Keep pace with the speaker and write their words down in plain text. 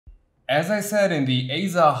As I said in the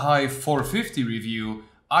Azza Hive 450 review,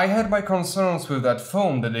 I had my concerns with that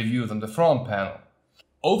foam that they've used on the front panel.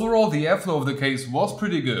 Overall, the airflow of the case was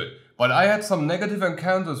pretty good, but I had some negative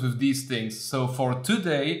encounters with these things, so for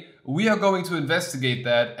today we are going to investigate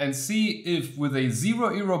that and see if with a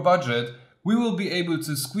 €0 budget we will be able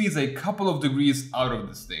to squeeze a couple of degrees out of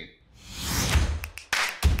this thing.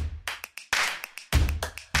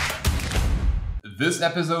 This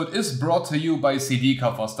episode is brought to you by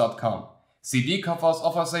cdcovers.com. CD Covers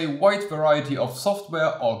offers a wide variety of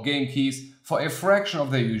software or game keys for a fraction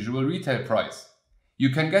of their usual retail price.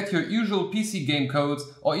 You can get your usual PC game codes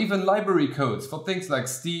or even library codes for things like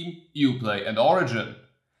Steam, Uplay and Origin.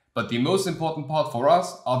 But the most important part for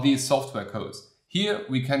us are these software codes. Here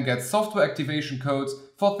we can get software activation codes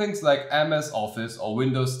for things like MS Office or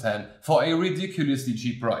Windows 10 for a ridiculously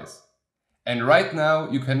cheap price. And right now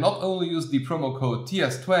you can not only use the promo code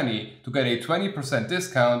TS20 to get a 20%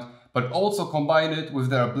 discount, but also combine it with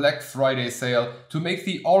their Black Friday sale to make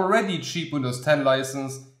the already cheap Windows 10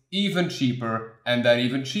 license even cheaper and then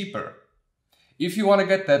even cheaper. If you want to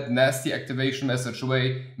get that nasty activation message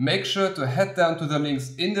away, make sure to head down to the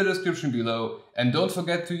links in the description below and don't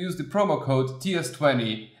forget to use the promo code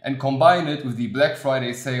TS20 and combine it with the Black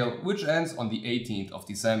Friday sale, which ends on the 18th of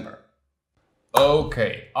December.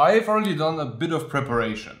 Okay, I've already done a bit of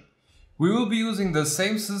preparation. We will be using the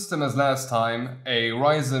same system as last time, a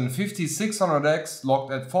Ryzen 5600X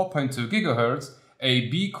locked at 4.2 GHz, a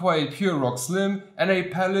Be Quiet Pure Rock Slim and a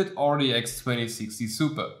Pellet RDX 2060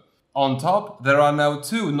 Super. On top there are now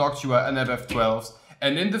two Noctua NFF12s,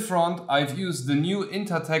 and in the front I've used the new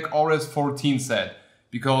Intertek RS14 set,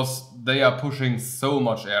 because they are pushing so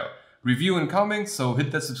much air. Review incoming, so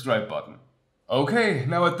hit that subscribe button. Okay,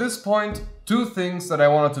 now at this point, two things that I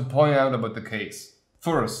wanted to point out about the case.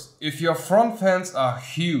 First, if your front fans are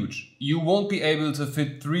huge, you won't be able to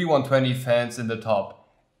fit three 120 fans in the top.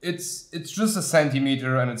 It's just a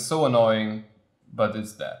centimeter and it's so annoying, but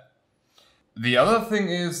it's that. The other thing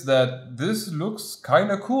is that this looks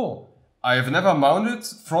kinda cool. I've never mounted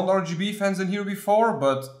front RGB fans in here before,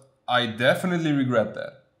 but I definitely regret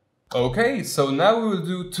that. Okay, so now we will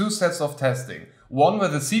do two sets of testing. One where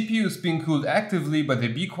the CPU is being cooled actively by the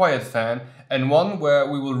Be Quiet fan, and one where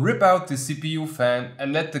we will rip out the CPU fan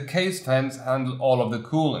and let the case fans handle all of the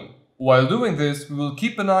cooling. While doing this, we will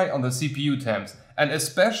keep an eye on the CPU temps, and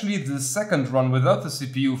especially the second run without the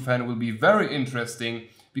CPU fan will be very interesting,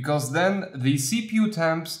 because then the CPU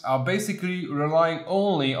temps are basically relying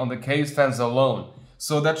only on the case fans alone,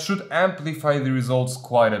 so that should amplify the results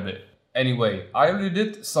quite a bit. Anyway, I already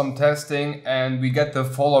did some testing and we get the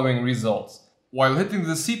following results. While hitting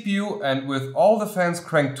the CPU and with all the fans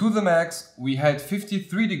cranked to the max, we had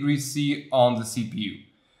 53 degrees C on the CPU.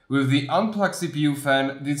 With the unplugged CPU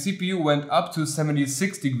fan, the CPU went up to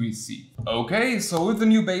 76 degrees C. Okay, so with the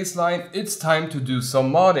new baseline, it's time to do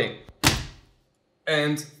some modding.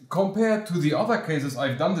 And compared to the other cases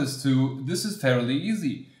I've done this to, this is fairly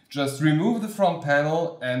easy. Just remove the front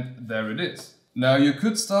panel and there it is. Now you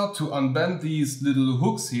could start to unbend these little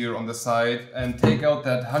hooks here on the side and take out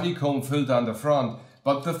that honeycomb filter on the front,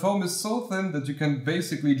 but the foam is so thin that you can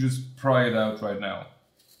basically just pry it out right now.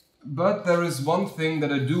 But there is one thing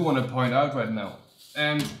that I do want to point out right now,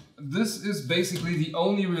 and this is basically the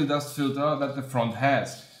only real dust filter that the front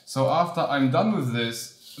has. So after I'm done with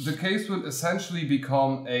this, the case will essentially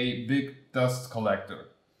become a big dust collector.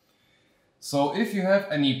 So if you have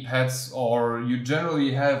any pets or you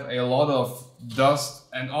generally have a lot of dust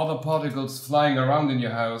and other particles flying around in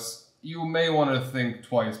your house, you may want to think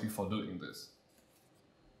twice before doing this.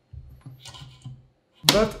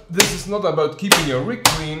 But this is not about keeping your rig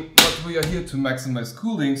clean, but we are here to maximize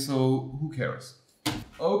cooling, so who cares?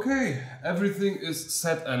 Okay, everything is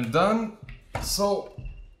set and done. So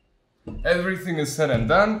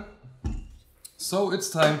it's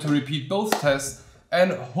time to repeat both tests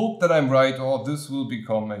and hope that I'm right, or this will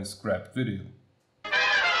become a scrapped video.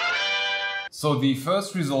 So the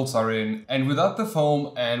first results are in, and without the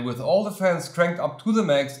foam and with all the fans cranked up to the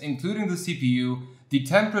max, including the CPU, the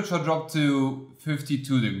temperature dropped to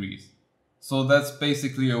 52 degrees. So that's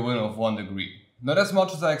basically a win of 1 degree. Not as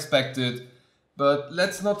much as I expected, but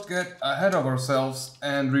let's not get ahead of ourselves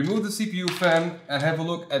and remove the CPU fan and have a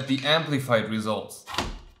look at the amplified results.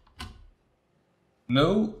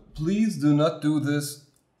 No, please do not do this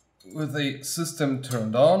with a system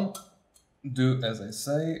turned on. Do as I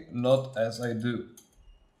say, not as I do.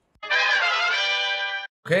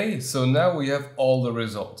 Okay, so now we have all the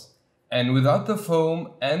results. And without the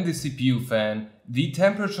foam and the CPU fan, the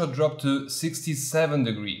temperature dropped to 67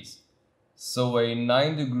 degrees. So a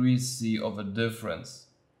 9 degrees C of a difference.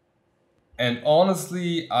 And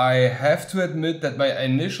honestly, I have to admit that my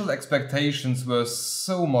initial expectations were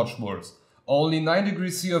so much worse. Only 9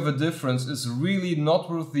 degrees C of a difference is really not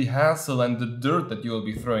worth the hassle and the dirt that you will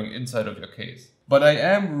be throwing inside of your case. But I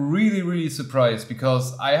am really surprised,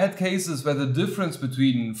 because I had cases where the difference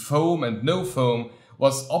between foam and no foam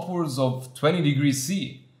was upwards of 20 degrees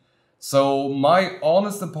C. So my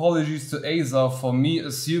honest apologies to Azza for me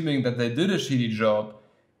assuming that they did a shitty job,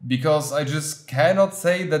 because I just cannot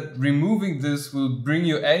say that removing this will bring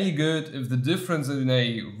you any good if the difference in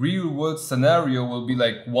a real world scenario will be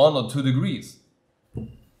like 1 or 2 degrees.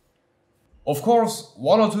 Of course,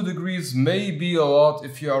 1 or 2 degrees may be a lot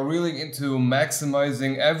if you are really into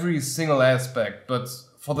maximizing every single aspect, but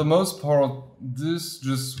for the most part, this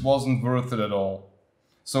just wasn't worth it at all.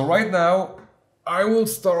 So right now, I will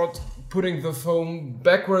start putting the foam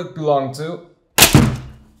back where it belonged to.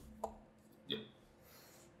 Yeah.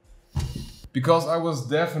 Because I was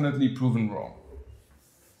definitely proven wrong.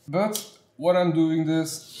 But when I'm doing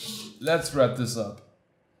this, let's wrap this up.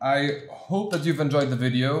 I hope that you've enjoyed the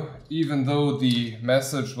video, even though the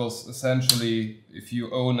message was essentially, if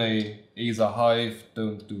you own a Azza Hive,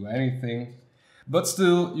 don't do anything. But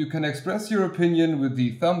still, you can express your opinion with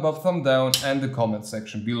the thumb up, thumb down and the comment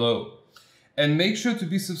section below. And make sure to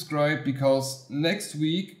be subscribed, because next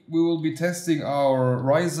week we will be testing our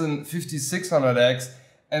Ryzen 5600X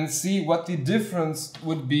and see what the difference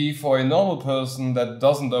would be for a normal person that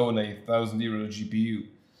doesn't own a 1000 euro GPU.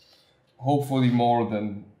 Hopefully more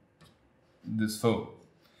than this phone.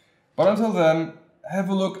 But until then, have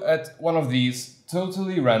a look at one of these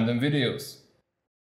totally random videos.